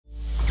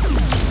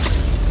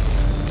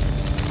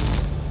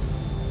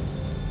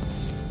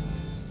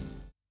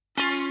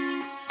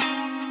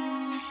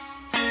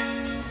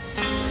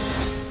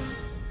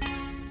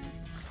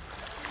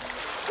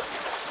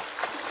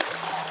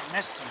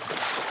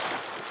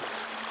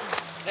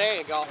There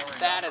you go.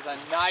 That is a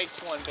nice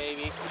one,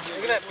 baby.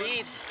 Look at that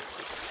bead.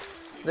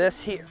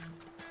 This here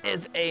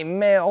is a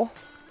male.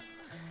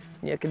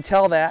 You can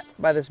tell that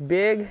by this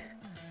big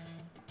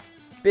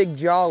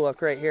jaw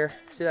look right here.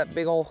 See that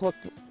big old hook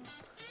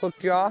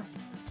jaw? And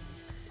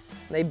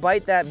they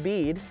bite that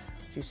bead,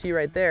 which you see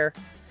right there,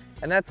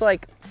 and that's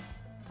like,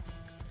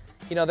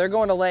 you know, they're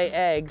going to lay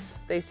eggs.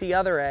 They see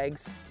other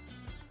eggs,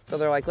 so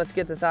they're like, let's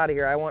get this out of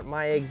here. I want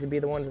my eggs to be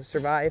the ones to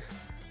survive.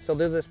 So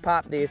they'll just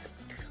pop these.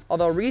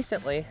 Although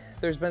recently,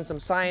 there's been some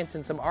science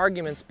and some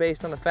arguments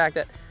based on the fact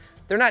that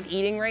they're not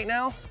eating right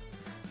now,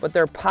 but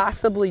they're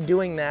possibly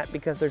doing that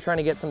because they're trying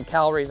to get some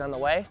calories on the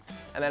way.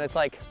 And then it's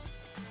like,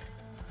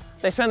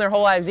 they spend their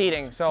whole lives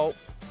eating, so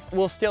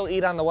we'll still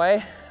eat on the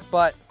way.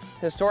 But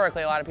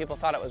historically, a lot of people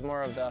thought it was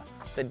more of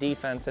the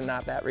defense and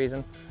not that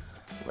reason.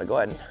 I'm gonna go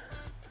ahead and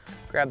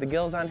grab the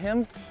gills on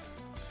him,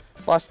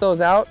 bust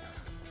those out,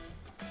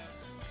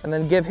 and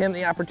then give him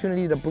the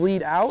opportunity to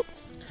bleed out.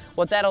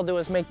 What that'll do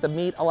is make the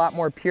meat a lot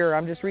more pure.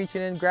 I'm just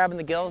reaching in, grabbing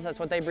the gills, that's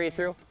what they breathe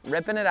through,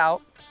 ripping it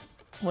out.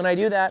 When I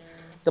do that,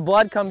 the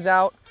blood comes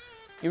out.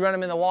 You run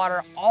them in the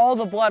water, all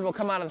the blood will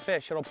come out of the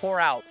fish. It'll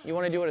pour out. You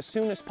want to do it as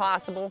soon as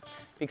possible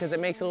because it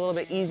makes it a little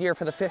bit easier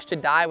for the fish to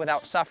die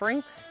without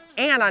suffering.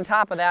 And on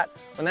top of that,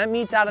 when that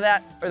meat's out of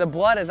that, or the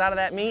blood is out of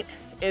that meat,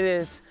 it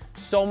is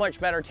so much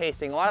better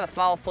tasting. A lot of the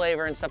foul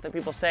flavor and stuff that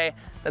people say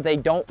that they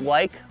don't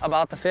like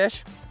about the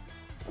fish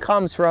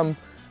comes from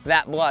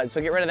that blood.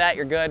 So get rid of that,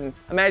 you're good. And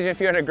imagine if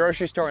you're at a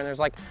grocery store and there's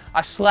like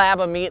a slab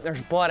of meat and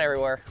there's blood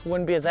everywhere. It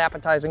wouldn't be as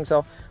appetizing.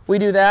 So we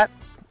do that,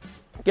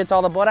 gets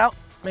all the blood out,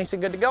 makes it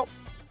good to go.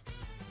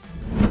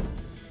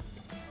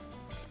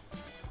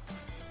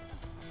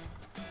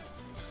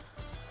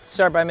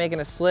 Start by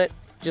making a slit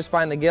just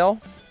behind the gill.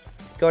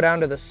 Go down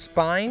to the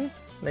spine,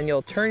 then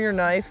you'll turn your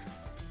knife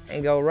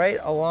and go right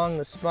along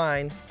the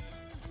spine.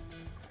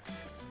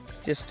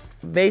 Just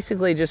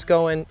basically just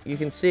going, you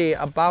can see,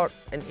 about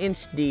an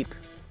inch deep.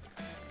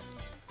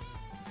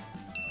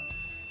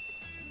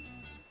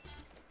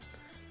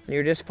 And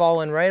you're just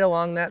following right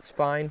along that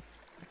spine.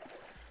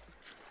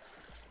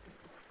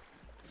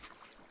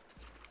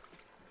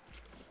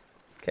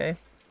 Okay.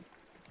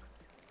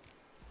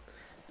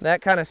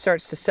 That kind of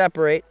starts to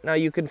separate. Now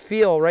you can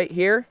feel right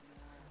here,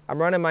 I'm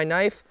running my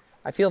knife,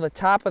 I feel the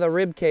top of the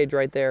rib cage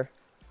right there.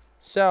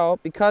 So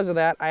because of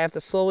that, I have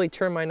to slowly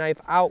turn my knife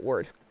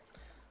outward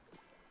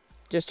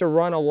just to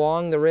run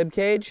along the rib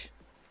cage.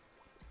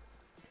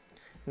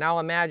 Now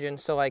imagine,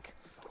 so like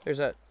there's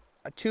a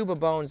tube of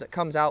bones that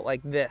comes out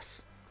like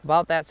this,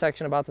 about that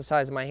section, about the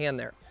size of my hand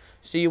there.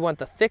 So you want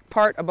the thick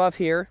part above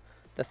here,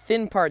 the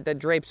thin part that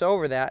drapes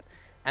over that,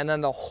 and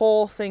then the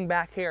whole thing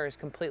back here is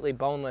completely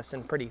boneless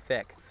and pretty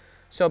thick.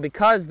 So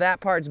because that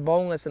part's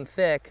boneless and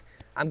thick,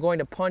 I'm going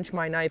to punch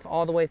my knife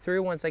all the way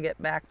through once I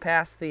get back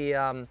past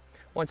the,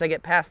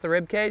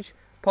 rib cage,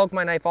 poke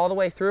my knife all the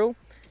way through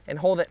and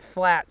hold it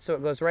flat so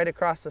it goes right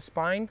across the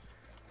spine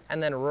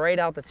and then right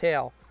out the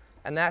tail.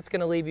 And that's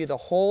gonna leave you the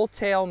whole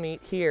tail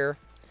meat here.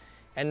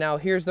 And now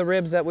here's the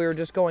ribs that we were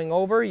just going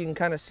over. You can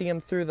kind of see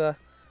them through the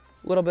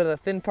little bit of the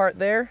thin part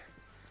there.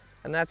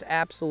 And that's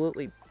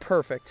absolutely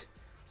perfect.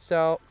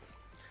 So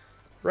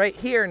right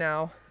here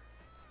now,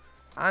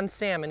 on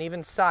salmon,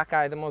 even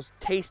sockeye, the most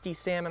tasty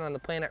salmon on the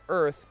planet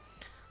Earth,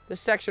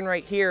 this section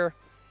right here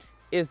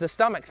is the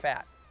stomach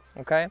fat,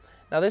 okay?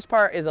 Now this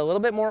part is a little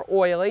bit more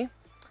oily.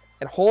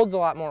 It holds a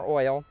lot more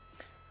oil.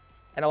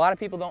 And a lot of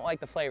people don't like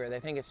the flavor.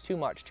 They think it's too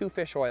much, too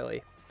fish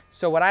oily.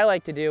 So what I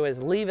like to do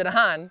is leave it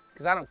on,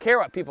 because I don't care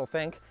what people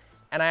think,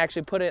 and I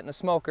actually put it in the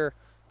smoker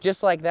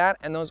just like that,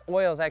 and those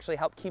oils actually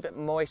help keep it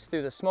moist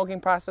through the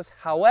smoking process.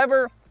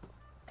 However,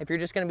 if you're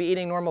just gonna be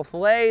eating normal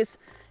fillets,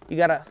 you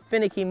got a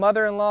finicky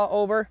mother-in-law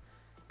over,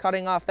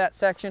 cutting off that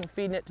section,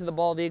 feeding it to the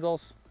bald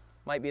eagles,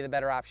 might be the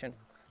better option.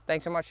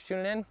 Thanks so much for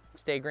tuning in.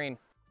 Stay green.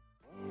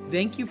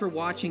 Thank you for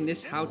watching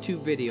this how-to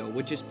video,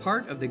 which is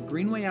part of the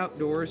Greenway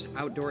Outdoors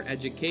Outdoor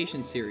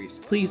Education Series.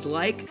 Please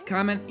like,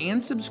 comment,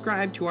 and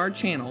subscribe to our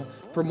channel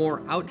for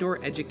more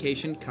outdoor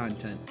education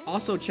content.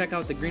 Also check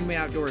out the Greenway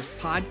Outdoors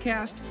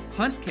podcast,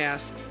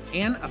 Huntcast,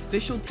 and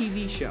official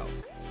TV show.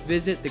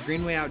 Visit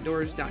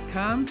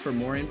thegreenwayoutdoors.com for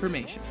more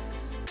information.